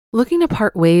Looking to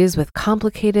part ways with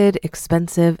complicated,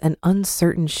 expensive, and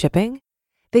uncertain shipping?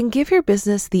 Then give your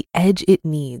business the edge it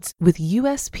needs with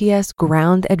USPS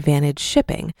Ground Advantage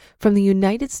shipping from the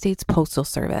United States Postal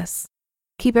Service.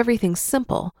 Keep everything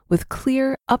simple with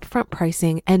clear, upfront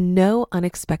pricing and no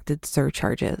unexpected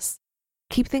surcharges.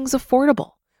 Keep things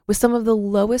affordable with some of the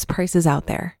lowest prices out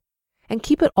there. And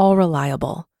keep it all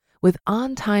reliable with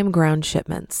on-time ground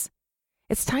shipments.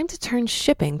 It's time to turn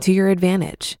shipping to your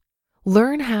advantage.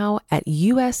 Learn how at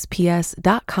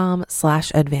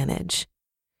USPS.com/advantage.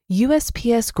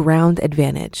 USPS Ground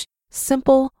Advantage.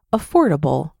 Simple,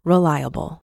 affordable,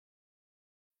 reliable.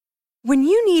 When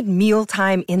you need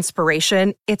mealtime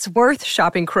inspiration, it's worth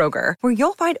shopping Kroger, where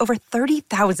you'll find over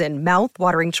 30,000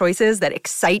 mouth-watering choices that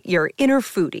excite your inner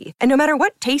foodie. And no matter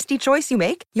what tasty choice you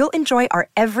make, you'll enjoy our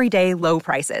everyday low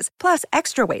prices, plus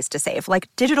extra ways to save, like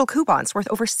digital coupons worth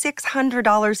over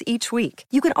 $600 each week.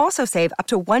 You can also save up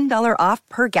to $1 off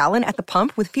per gallon at the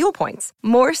pump with fuel points.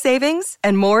 More savings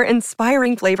and more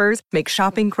inspiring flavors make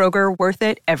shopping Kroger worth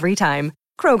it every time.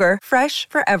 Kroger, fresh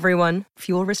for everyone.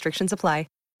 Fuel restrictions apply.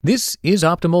 This is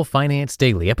Optimal Finance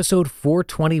Daily, episode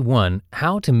 421,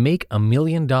 How to Make $1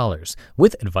 Million,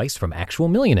 with advice from actual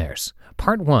millionaires.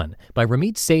 Part 1, by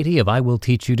Ramit Sethi of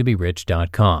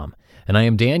IWillTeachYouToBeRich.com. And I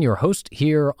am Dan, your host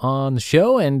here on the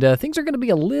show, and things are going to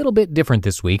be a little bit different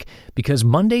this week because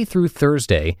Monday through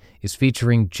Thursday is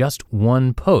featuring just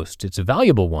one post. It's a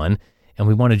valuable one, and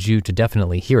we wanted you to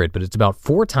definitely hear it, but it's about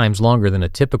 4 times longer than a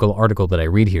typical article that I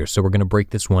read here, so we're going to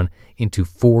break this one into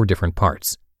 4 different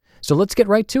parts. So let's get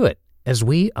right to it as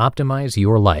we optimize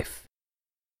your life.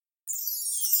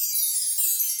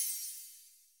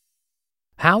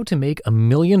 How to Make $1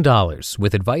 Million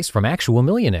with Advice from Actual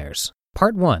Millionaires.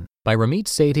 Part 1, by Ramit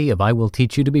Sethi of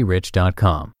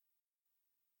IWillTeachYouToBeRich.com.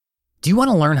 Do you want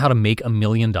to learn how to make $1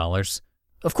 million?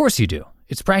 Of course you do.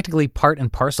 It's practically part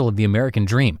and parcel of the American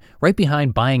dream, right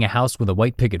behind buying a house with a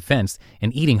white picket fence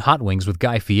and eating hot wings with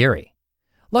Guy Fieri.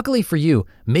 Luckily for you,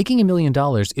 making $1 million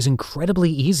is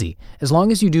incredibly easy as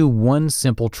long as you do one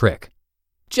simple trick.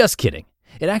 Just kidding.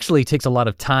 It actually takes a lot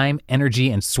of time,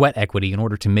 energy, and sweat equity in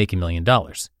order to make $1 million.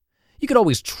 You could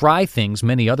always try things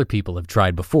many other people have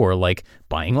tried before, like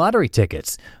buying lottery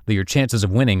tickets, though your chances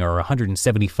of winning are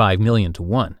 175 million to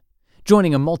 1.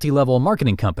 Joining a multi-level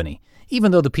marketing company,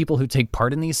 even though the people who take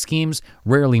part in these schemes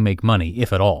rarely make money,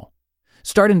 if at all.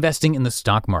 Start investing in the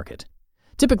stock market.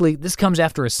 Typically, this comes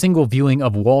after a single viewing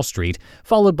of Wall Street,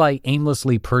 followed by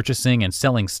aimlessly purchasing and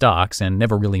selling stocks and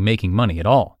never really making money at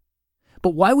all.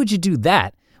 But why would you do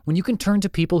that when you can turn to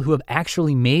people who have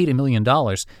actually made $1 million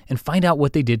and find out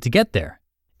what they did to get there?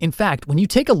 In fact, when you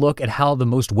take a look at how the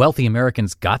most wealthy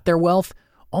Americans got their wealth,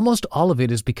 almost all of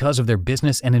it is because of their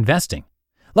business and investing.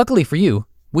 Luckily for you,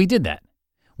 we did that.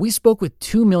 We spoke with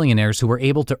 2 millionaires who were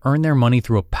able to earn their money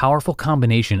through a powerful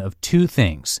combination of 2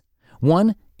 things.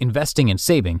 1, investing and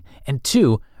saving, and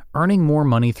 2, earning more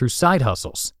money through side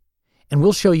hustles. And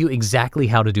we'll show you exactly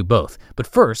how to do both. But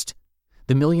first,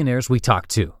 the millionaires we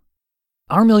talked to.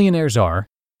 Our millionaires are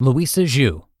Louisa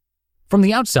Zhu. From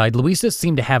the outside, Louisa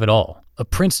seemed to have it all. A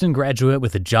Princeton graduate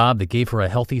with a job that gave her a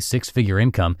healthy 6-figure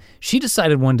income, she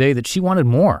decided one day that she wanted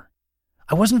more.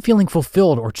 I wasn't feeling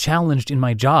fulfilled or challenged in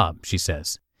my job, she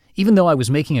says. Even though I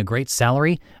was making a great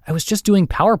salary, I was just doing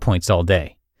PowerPoints all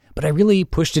day. But I really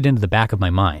pushed it into the back of my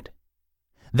mind.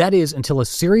 That is, until a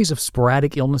series of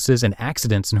sporadic illnesses and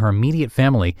accidents in her immediate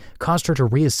family caused her to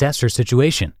reassess her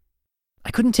situation.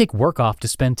 I couldn't take work off to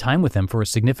spend time with them for a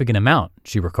significant amount,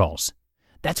 she recalls.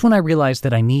 That's when I realized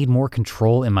that I need more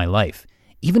control in my life.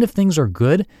 Even if things are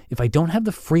good, if I don't have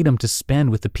the freedom to spend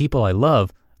with the people I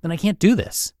love, then I can't do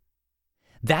this.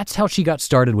 That's how she got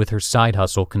started with her side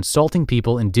hustle, consulting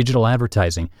people in digital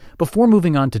advertising, before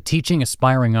moving on to teaching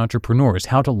aspiring entrepreneurs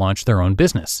how to launch their own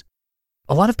business.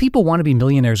 A lot of people want to be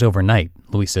millionaires overnight,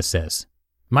 Louisa says.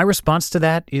 My response to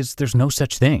that is there's no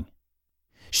such thing.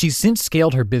 She's since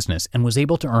scaled her business and was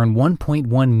able to earn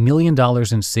 $1.1 million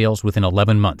in sales within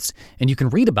 11 months, and you can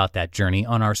read about that journey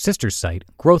on our sister site,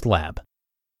 Growth Lab.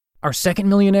 Our second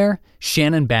millionaire,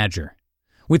 Shannon Badger.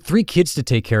 With 3 kids to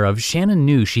take care of, Shannon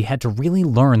knew she had to really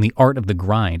learn the art of the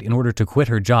grind in order to quit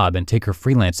her job and take her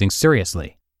freelancing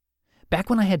seriously. Back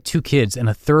when I had 2 kids and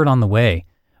a third on the way,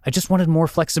 I just wanted more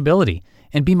flexibility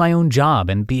and be my own job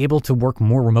and be able to work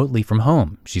more remotely from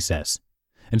home, she says.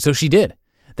 And so she did.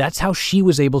 That's how she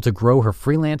was able to grow her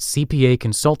freelance CPA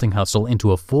consulting hustle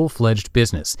into a full-fledged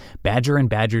business, Badger &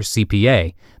 Badger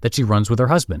CPA, that she runs with her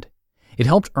husband. It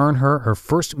helped earn her her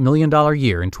first $1 million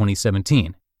year in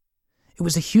 2017. It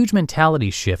was a huge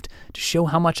mentality shift to show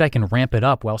how much I can ramp it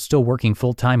up while still working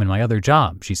full-time in my other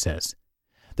job, she says.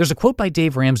 There's a quote by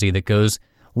Dave Ramsey that goes,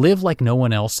 Live like no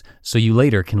one else so you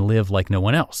later can live like no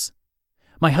one else.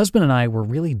 My husband and I were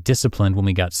really disciplined when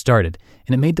we got started,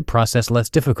 and it made the process less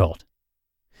difficult.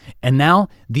 And now,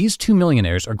 these two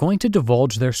millionaires are going to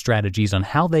divulge their strategies on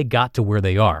how they got to where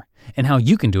they are, and how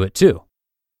you can do it too.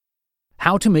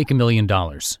 How to make $1 million.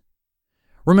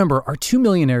 Remember, our two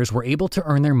millionaires were able to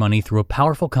earn their money through a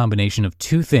powerful combination of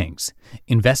two things: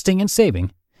 investing and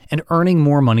saving, and earning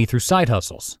more money through side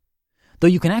hustles. Though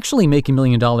you can actually make $1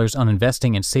 million on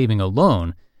investing and saving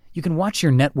alone, you can watch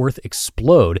your net worth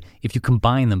explode if you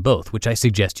combine them both, which I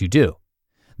suggest you do.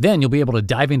 Then you'll be able to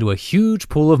dive into a huge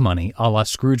pool of money a la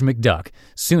Scrooge McDuck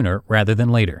sooner rather than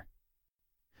later.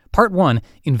 Part 1,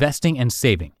 investing and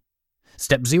saving.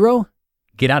 Step 0,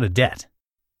 get out of debt.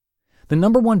 The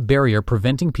number one barrier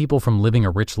preventing people from living a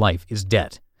rich life is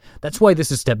debt. That's why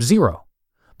this is step 0.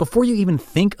 Before you even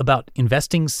think about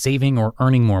investing, saving, or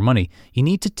earning more money, you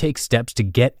need to take steps to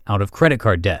get out of credit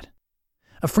card debt.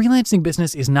 A freelancing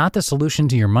business is not the solution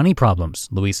to your money problems,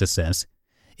 Louisa says.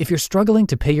 If you're struggling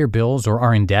to pay your bills or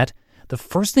are in debt, the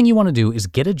first thing you want to do is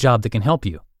get a job that can help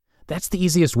you. That's the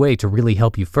easiest way to really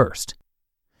help you first.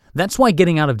 That's why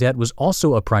getting out of debt was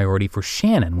also a priority for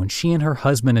Shannon when she and her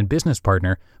husband and business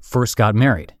partner first got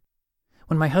married.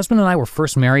 When my husband and I were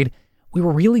first married, we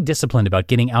were really disciplined about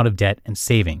getting out of debt and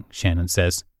saving, Shannon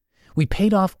says. We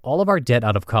paid off all of our debt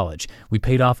out of college. We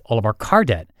paid off all of our car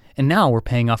debt, and now we're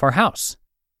paying off our house.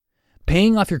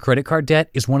 Paying off your credit card debt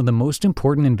is one of the most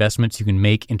important investments you can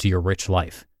make into your rich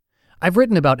life. I've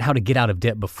written about how to get out of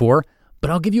debt before, but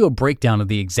I'll give you a breakdown of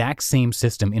the exact same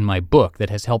system in my book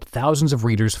that has helped thousands of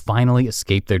readers finally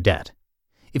escape their debt.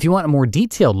 If you want a more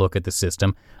detailed look at the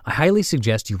system, I highly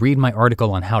suggest you read my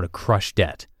article on how to crush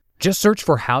debt. Just search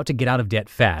for How to Get Out of Debt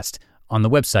Fast on the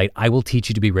website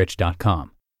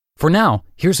iwillteachyoutoberich.com. For now,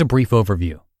 here's a brief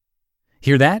overview.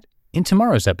 Hear that in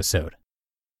tomorrow's episode.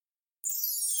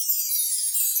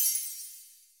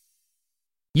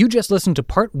 You just listened to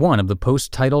part 1 of the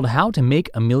post titled How to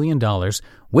Make $1 Million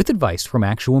with Advice from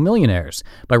Actual Millionaires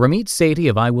by Ramit Sethi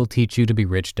of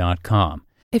iwillteachyoutoberich.com.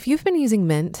 If you've been using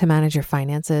Mint to manage your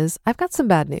finances, I've got some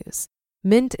bad news.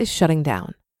 Mint is shutting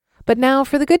down. But now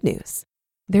for the good news.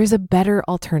 There's a better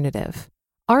alternative.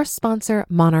 Our sponsor,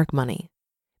 Monarch Money.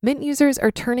 Mint users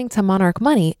are turning to Monarch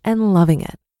Money and loving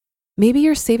it. Maybe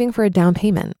you're saving for a down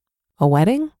payment, a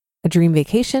wedding, a dream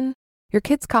vacation, your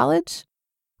kids' college.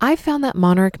 I've found that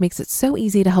Monarch makes it so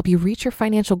easy to help you reach your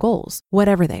financial goals,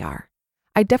 whatever they are.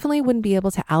 I definitely wouldn't be able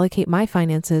to allocate my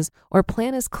finances or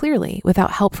plan as clearly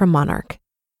without help from Monarch.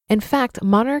 In fact,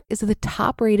 Monarch is the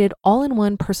top-rated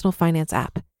all-in-one personal finance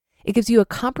app. It gives you a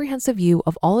comprehensive view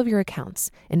of all of your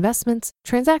accounts, investments,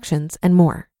 transactions, and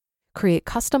more. Create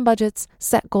custom budgets,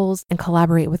 set goals, and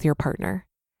collaborate with your partner.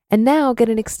 And now get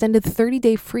an extended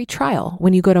 30-day free trial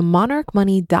when you go to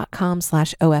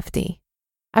monarchmoney.com/OFD.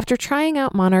 After trying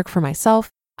out Monarch for myself,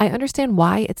 I understand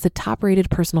why it's the top-rated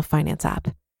personal finance app.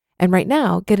 And right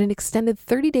now, get an extended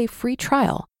 30-day free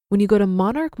trial when you go to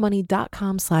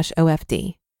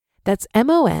monarchmoney.com/OFD. That's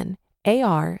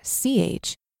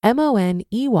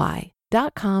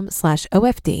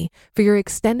monarchmoney.com/OFD for your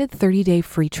extended 30-day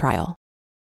free trial.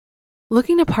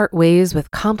 Looking to part ways with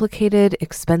complicated,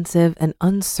 expensive, and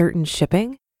uncertain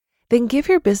shipping? Then give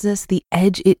your business the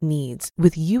edge it needs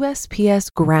with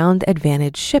USPS Ground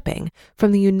Advantage shipping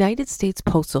from the United States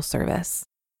Postal Service.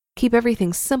 Keep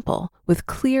everything simple with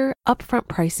clear, upfront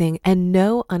pricing and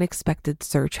no unexpected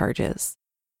surcharges.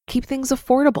 Keep things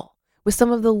affordable with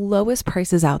some of the lowest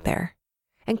prices out there.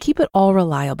 And keep it all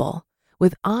reliable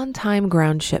with on-time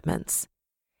ground shipments.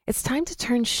 It's time to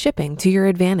turn shipping to your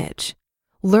advantage.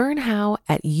 Learn how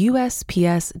at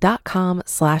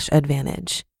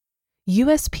USPS.com/advantage.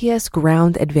 USPS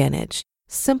Ground Advantage.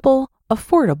 Simple,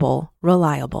 affordable,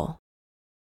 reliable.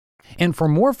 And for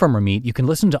more from Ramit, you can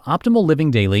listen to Optimal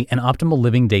Living Daily and Optimal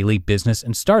Living Daily Business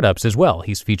and Startups as well.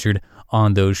 He's featured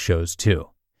on those shows too.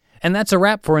 And that's a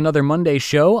wrap for another Monday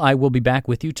show. I will be back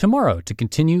with you tomorrow to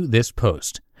continue this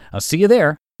post. I'll see you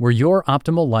there where your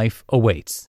optimal life awaits.